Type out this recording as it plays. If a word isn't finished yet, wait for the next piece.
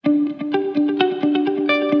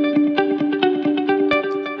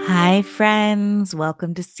Hi, friends.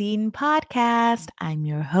 Welcome to Scene Podcast. I'm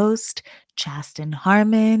your host, Chasten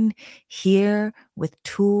Harmon, here with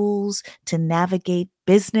tools to navigate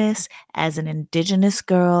business as an Indigenous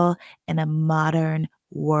girl in a modern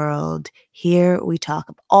world. Here we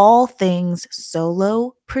talk all things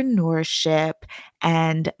solopreneurship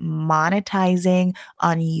and monetizing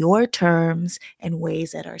on your terms in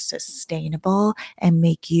ways that are sustainable and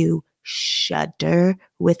make you shudder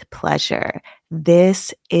with pleasure.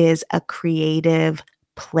 This is a creative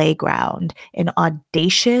playground, an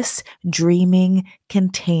audacious dreaming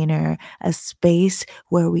container, a space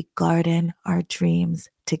where we garden our dreams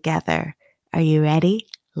together. Are you ready?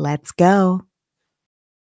 Let's go.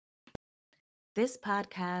 This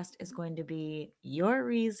podcast is going to be your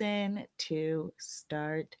reason to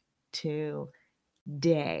start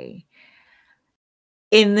today.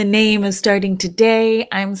 In the name of starting today,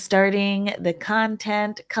 I'm starting the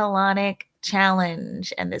Content Colonic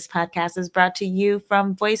Challenge. And this podcast is brought to you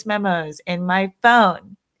from voice memos in my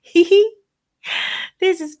phone.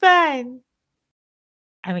 This is fun.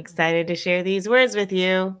 I'm excited to share these words with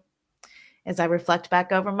you. As I reflect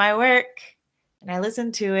back over my work and I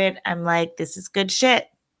listen to it, I'm like, this is good shit.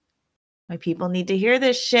 My people need to hear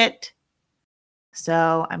this shit.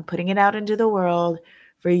 So I'm putting it out into the world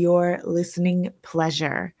for your listening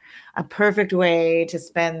pleasure. A perfect way to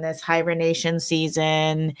spend this hibernation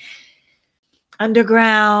season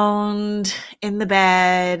underground, in the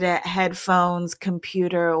bed, headphones,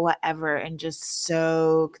 computer, whatever, and just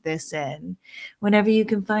soak this in. Whenever you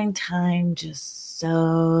can find time, just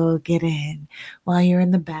soak it in. While you're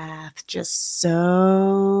in the bath, just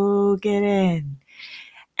soak it in.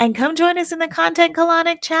 And come join us in the Content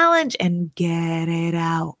Colonic Challenge and get it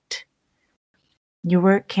out. Your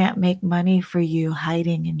work can't make money for you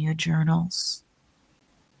hiding in your journals.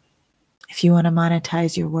 If you want to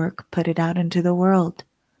monetize your work, put it out into the world.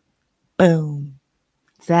 Boom.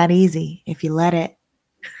 It's that easy if you let it.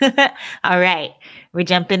 All right, we're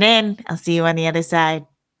jumping in. I'll see you on the other side.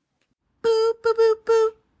 Boop, boop,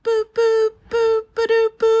 boop, boop, boop, boop, boop, boop,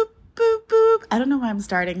 boop, boop, boop. I don't know why I'm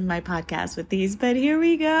starting my podcast with these, but here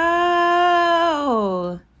we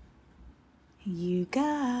go. You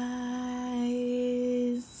guys,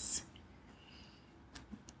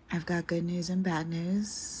 I've got good news and bad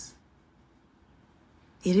news.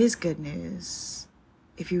 It is good news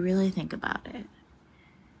if you really think about it.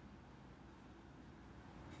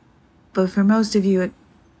 But for most of you,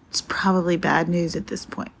 it's probably bad news at this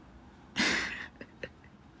point.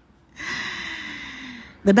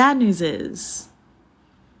 The bad news is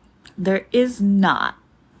there is not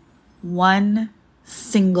one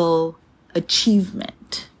single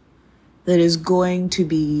achievement that is going to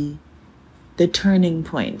be the turning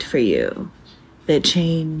point for you that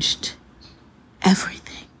changed everything.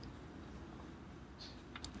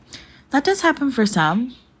 That does happen for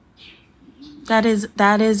some. That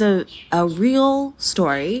is a real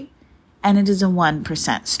story, and it is a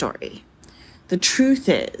 1% story. The truth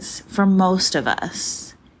is, for most of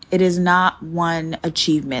us, it is not one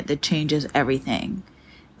achievement that changes everything.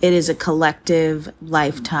 It is a collective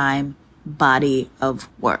lifetime body of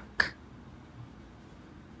work.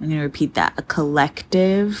 I'm going to repeat that. A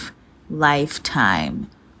collective lifetime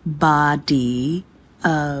body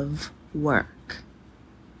of work.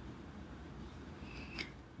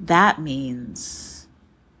 That means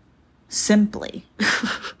simply,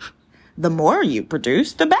 the more you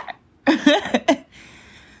produce, the better.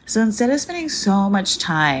 So instead of spending so much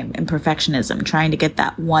time in perfectionism trying to get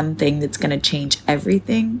that one thing that's going to change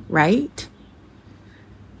everything, right?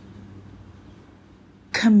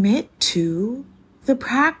 Commit to the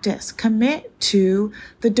practice, commit to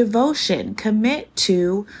the devotion, commit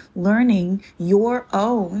to learning your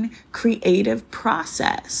own creative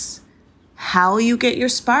process. How you get your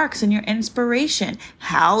sparks and your inspiration,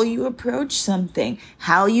 how you approach something,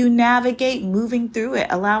 how you navigate moving through it,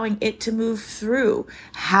 allowing it to move through,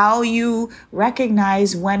 how you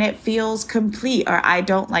recognize when it feels complete, or I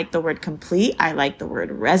don't like the word complete, I like the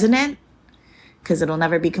word resonant, because it'll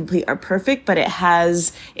never be complete or perfect, but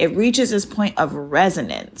it reaches this point of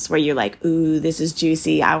resonance where you're like, ooh, this is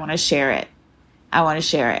juicy, I want to share it.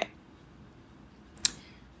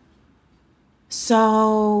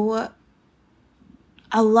 So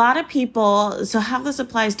a lot of people, so how this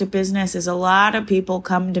applies to business is a lot of people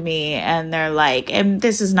come to me and they're like, and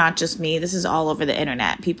this is not just me, this is all over the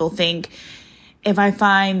internet. People think if I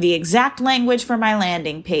find the exact language for my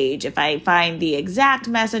landing page, if I find the exact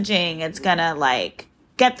messaging, it's gonna like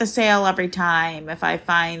get the sale every time. If I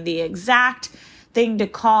find the exact thing to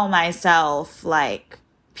call myself, like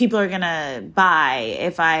people are gonna buy.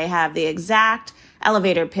 If I have the exact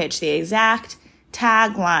elevator pitch, the exact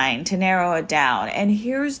tagline to narrow it down. And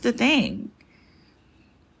here's the thing.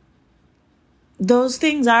 Those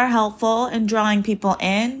things are helpful in drawing people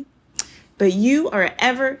in, but you are an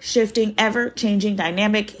ever-shifting, ever-changing,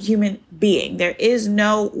 dynamic human being. There is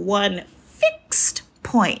no one fixed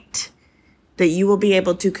point that you will be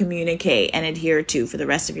able to communicate and adhere to for the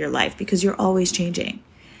rest of your life, because you're always changing.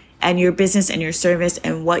 And your business and your service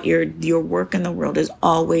and what your work in the world is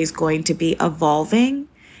always going to be evolving.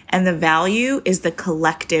 And the value is the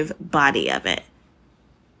collective body of it,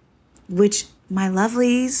 which, my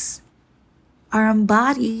lovelies, are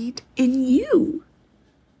embodied in you.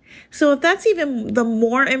 So if that's even the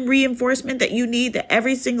more reinforcement that you need, that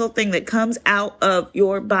every single thing that comes out of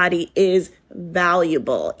your body is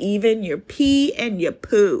valuable, even your pee and your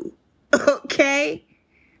poo. Okay?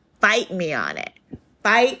 Fight me on it.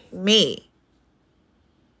 Fight me.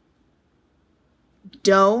 You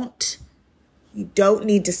don't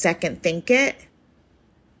need to second think it.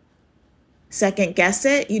 Second guess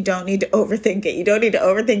it. You don't need to overthink it. You don't need to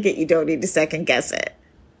overthink it. You don't need to second guess it.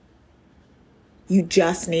 You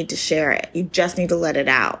just need to share it. You just need to let it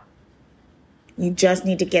out. You just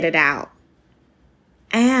need to get it out.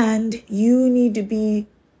 And you need to be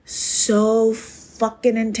so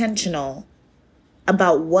fucking intentional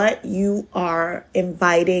about what you are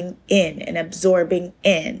inviting in and absorbing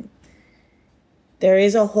in. There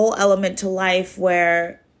is a whole element to life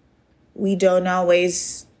where we don't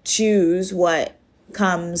always choose what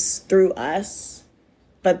comes through us,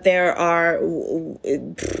 but there are,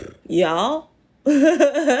 y'all,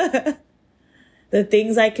 the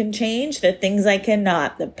things I can change, the things I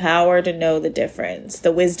cannot, the power to know the difference,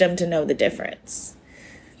 the wisdom to know the difference.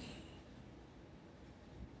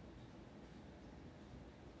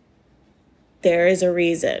 There is a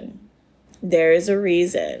reason. There is a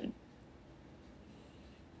reason.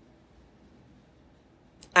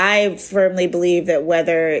 I firmly believe that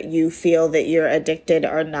whether you feel that you're addicted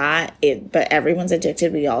or not, but everyone's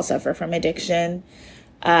addicted. We all suffer from addiction.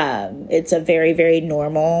 It's a very, very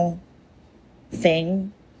normal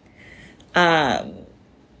thing.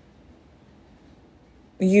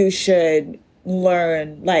 You should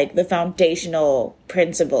learn like the foundational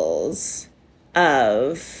principles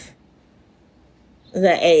of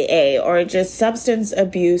the AA or just substance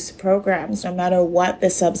abuse programs, no matter what the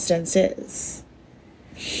substance is.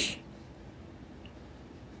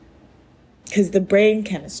 Because the brain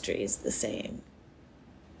chemistry is the same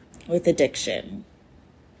with addiction.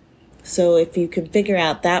 So if you can figure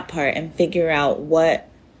out that part and figure out what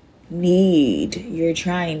need you're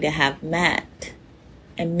trying to have met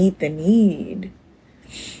and meet the need,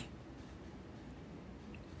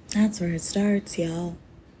 that's where it starts, y'all.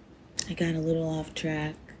 I got a little off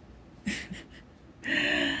track.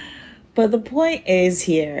 But the point is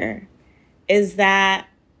that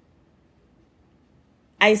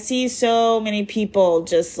I see so many people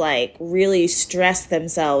just like really stress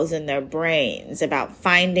themselves in their brains about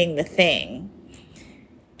finding the thing.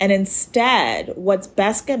 And instead, what's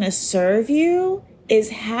best going to serve you is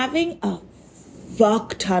having a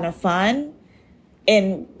fuck ton of fun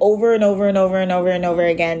and over and over and over and over and over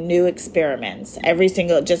again, new experiments.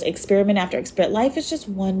 Just experiment after experiment. Life is just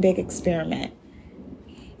one big experiment.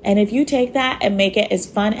 And if you take that and make it as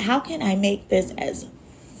fun, how can I make this as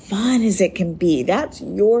fun as it can be? That's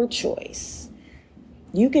your choice.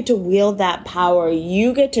 You get to wield that power.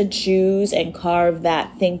 You get to choose and carve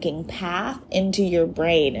that thinking path into your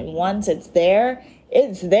brain. And once it's there,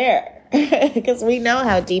 it's there. Because we know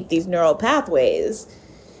how deep these neural pathways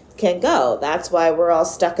can go. That's why we're all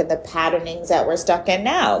stuck in the patternings that we're stuck in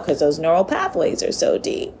now, because those neural pathways are so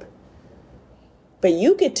deep. But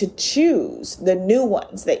you get to choose the new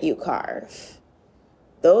ones that you carve.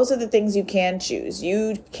 Those are the things you can choose.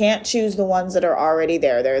 You can't choose the ones that are already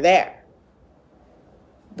there. They're there.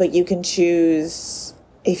 But you can choose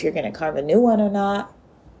if you're going to carve a new one or not.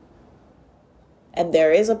 And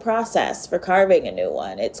there is a process for carving a new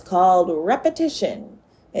one. It's called repetition.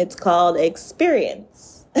 It's called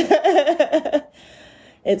experience.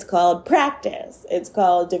 It's called practice. It's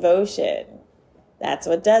called devotion. That's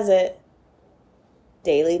what does it.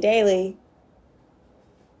 Daily.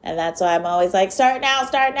 And that's why I'm always like, start now,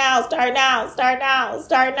 start now, start now, start now,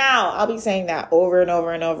 start now. I'll be saying that over and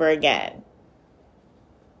over and over again.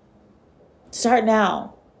 Start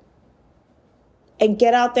now. And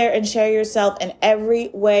get out there and share yourself in every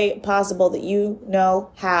way possible that you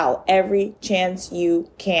know how. Every chance you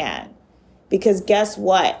can. Because guess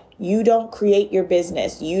what? You don't create your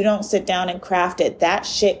business. You don't sit down and craft it. That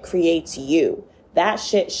shit creates you. That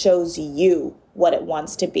shit shows you what it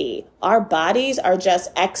wants to be. Our bodies are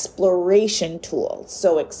just exploration tools.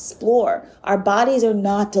 So explore. Our bodies are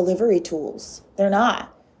not delivery tools. They're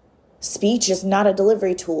not. Speech is not a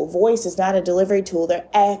delivery tool. Voice is not a delivery tool. They're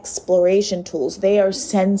exploration tools. They are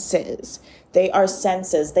senses. They are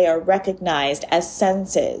senses. They are recognized as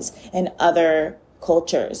senses in other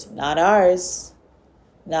cultures, not ours.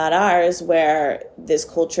 Not ours, where this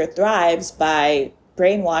culture thrives by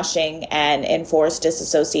brainwashing and enforced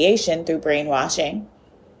disassociation through brainwashing.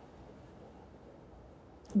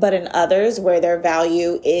 But in others, where their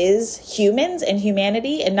value is humans and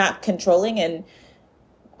humanity and not controlling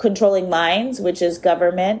minds, which is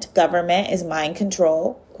government. Government is mind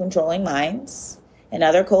control, controlling minds. In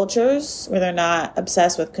other cultures where they're not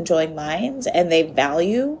obsessed with controlling minds and they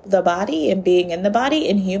value the body and being in the body,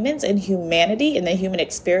 and humans and humanity and the human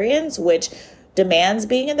experience, which demands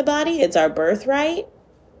being in the body, it's our birthright.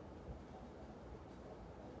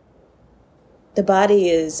 The body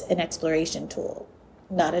is an exploration tool,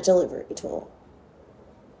 not a delivery tool.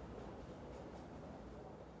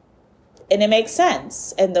 And it makes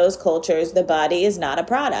sense. In those cultures, the body is not a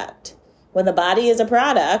product. When the body is a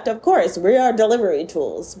product, of course, we are delivery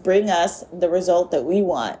tools. Bring us the result that we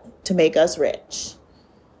want to make us rich.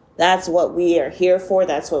 That's what we are here for.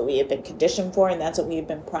 That's what we have been conditioned for. And that's what we've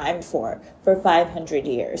been primed for 500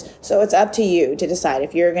 years. So it's up to you to decide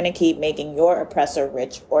if you're going to keep making your oppressor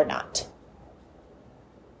rich or not.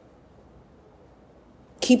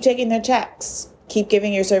 Keep taking their checks. Keep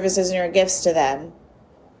giving your services and your gifts to them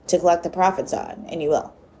to collect the profits on, and you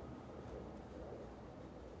will.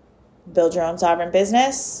 Build your own sovereign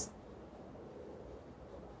business.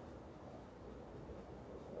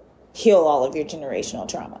 Heal all of your generational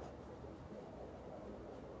trauma.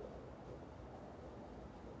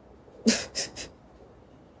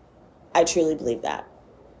 I truly believe that.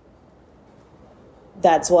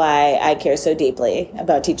 That's why I care so deeply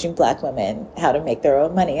about teaching Black women how to make their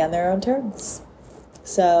own money on their own terms.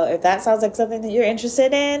 So if that sounds like something that you're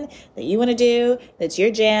interested in, that you want to do, that's your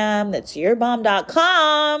jam, that's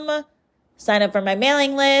yourbomb.com, sign up for my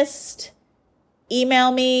mailing list,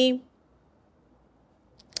 email me.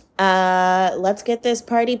 Let's get this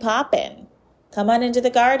party popping. Come on into the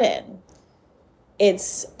garden.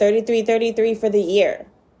 It's $33.33 for the year.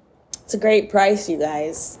 It's a great price, you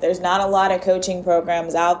guys. There's not a lot of coaching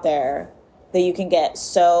programs out there that you can get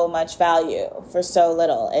so much value for so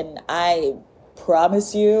little. And I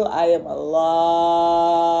promise you, I am a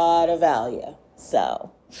lot of value.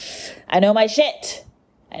 So I know my shit.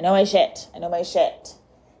 And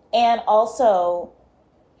also,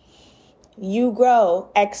 you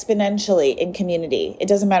grow exponentially in community. It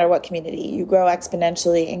doesn't matter what community. You grow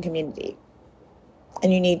exponentially in community.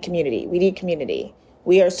 And you need community. We need community.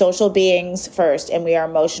 We are social beings first, and we are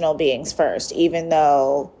emotional beings first, even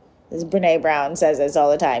though, as Brene Brown says this all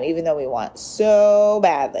the time, even though we want so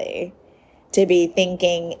badly to be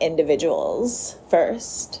thinking individuals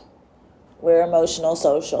first. We're emotional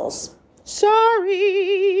socials.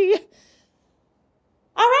 Sorry.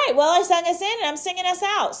 All right, well, I sang us in and I'm singing us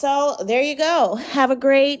out. So there you go. Have a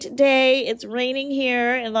great day. It's raining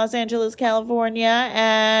here in Los Angeles, California,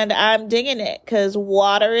 and I'm digging it because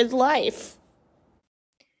water is life.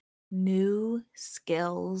 New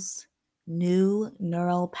skills, new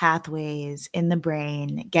neural pathways in the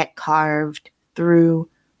brain get carved through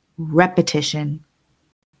repetition.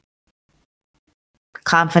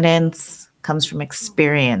 Confidence comes from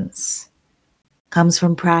experience, comes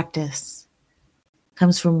from practice,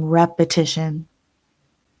 comes from repetition.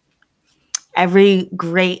 Every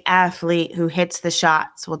great athlete who hits the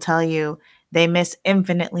shots will tell you they miss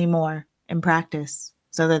infinitely more in practice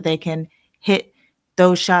so that they can hit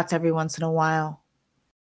those shots every once in a while.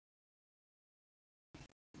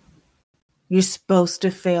 You're supposed to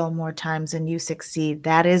fail more times than you succeed.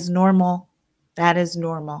 That is normal. That is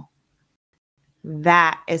normal.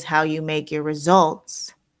 That is how you make your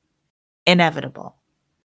results inevitable.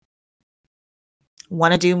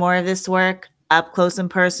 Want to do more of this work up close and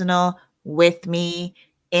personal with me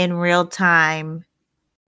in real time?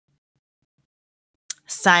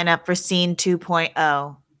 Sign up for Scene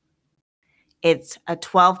 2.0. It's a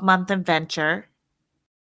 12-month adventure,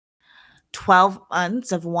 12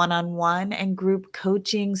 months of one-on-one and group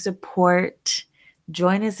coaching support.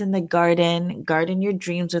 Join us in the garden. Garden your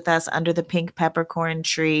dreams with us under the pink peppercorn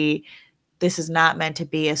tree. This is not meant to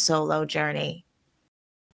be a solo journey.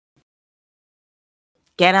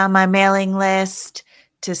 Get on my mailing list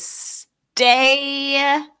to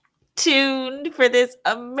stay tuned for this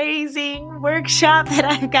amazing workshop that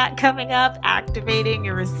I've got coming up, activating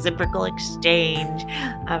your reciprocal exchange.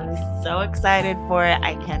 I'm so excited for it.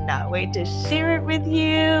 I cannot wait to share it with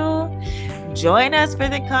you. Join us for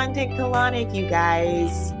the content colonic, you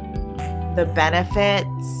guys. The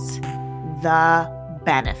benefits, the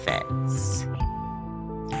benefits.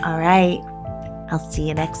 All right. I'll see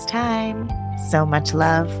you next time. So much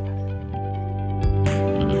love.